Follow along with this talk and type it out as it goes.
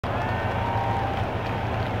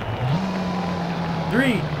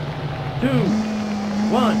3, 2,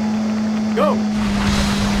 1, go!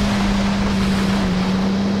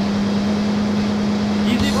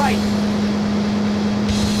 Easy right.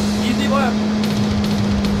 Easy left.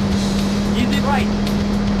 Easy right.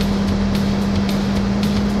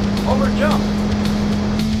 Over jump.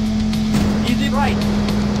 Easy right.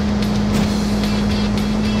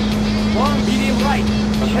 Long medium right.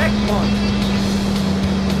 Checkpoint.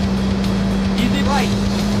 Easy right.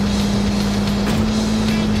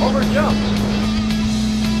 Over jump.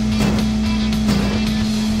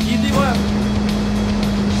 Easy left.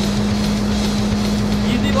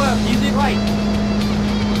 Easy left. Easy right.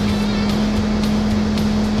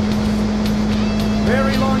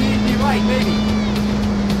 Very long easy right, baby.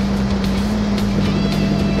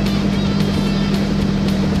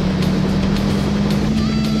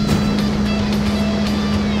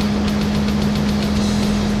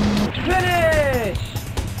 Finish!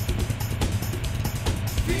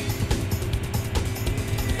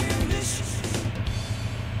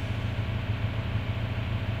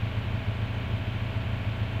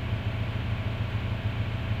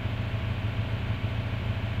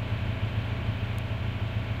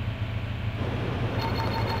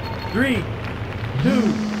 3, 2,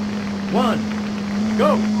 1,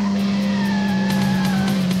 go!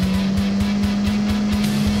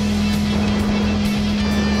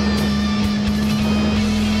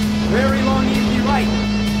 Very long, easy right.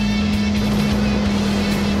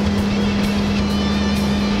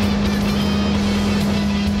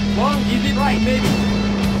 Long, easy right, baby.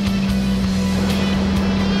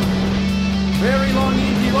 Very long,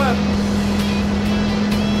 easy left.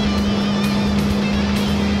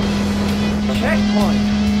 Checkpoint.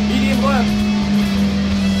 Medium left.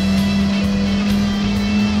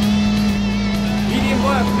 Medium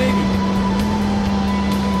left, baby.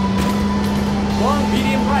 Long,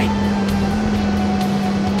 medium right.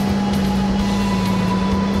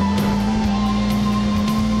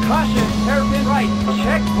 Caution, hairpin right.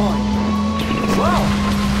 Checkpoint. Wow.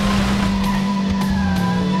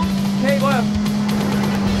 Okay, left.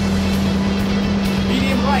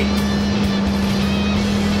 Medium right.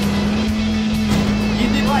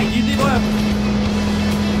 Easy right, easy left.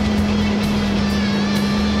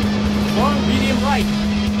 Long, medium right.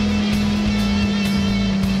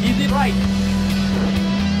 Easy right.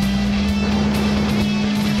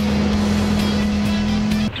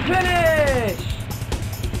 Finish!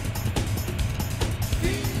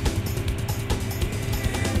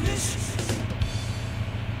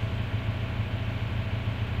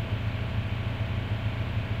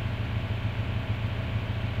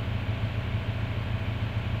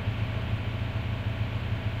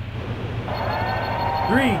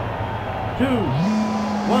 3, 2,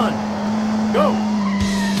 1, go!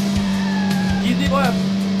 Easy left.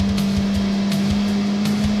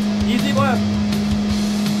 Easy left.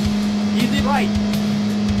 Easy right.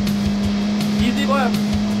 Easy left.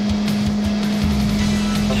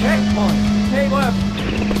 Checkpoint. Stay left.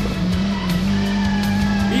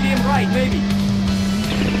 Medium right, maybe.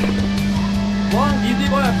 Long, easy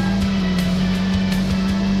left.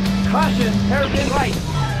 Caution, hairpin right.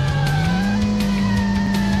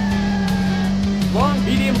 Long,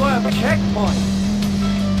 medium left, checkpoint.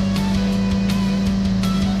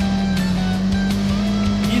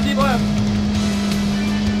 Easy left.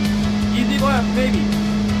 Easy left, baby.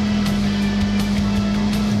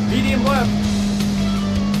 Medium left.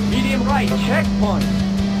 Medium right, checkpoint.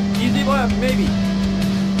 Easy left, maybe.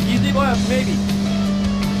 Easy left, maybe.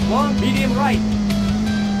 Long, medium right.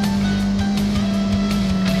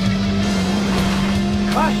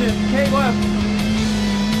 Caution, K left.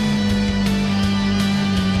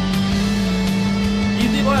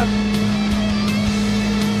 Easy left.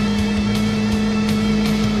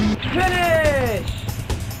 Finish!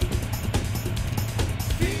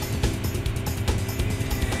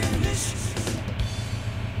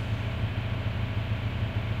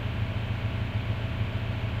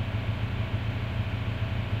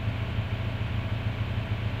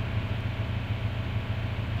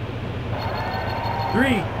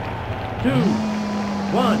 3, 2,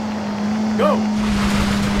 1, go!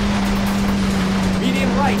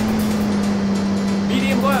 Medium right.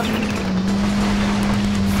 Medium left.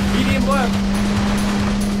 Medium left.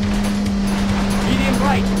 Medium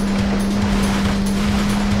right.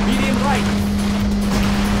 Medium right.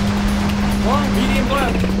 Long, medium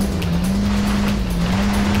left.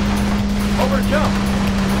 Over jump.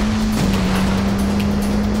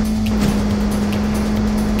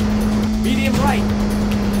 Medium right.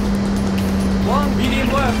 Long, medium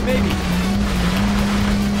left, baby.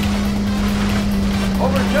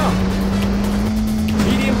 Over jump.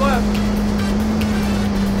 Medium left.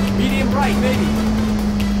 medium right, maybe.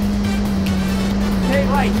 Stay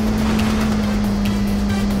right.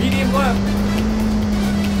 Medium left.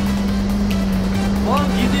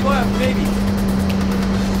 Long, easy left, maybe.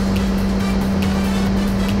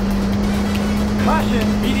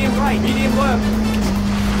 Caution, medium right, medium left.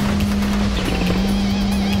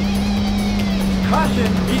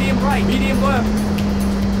 Caution, medium right, medium left.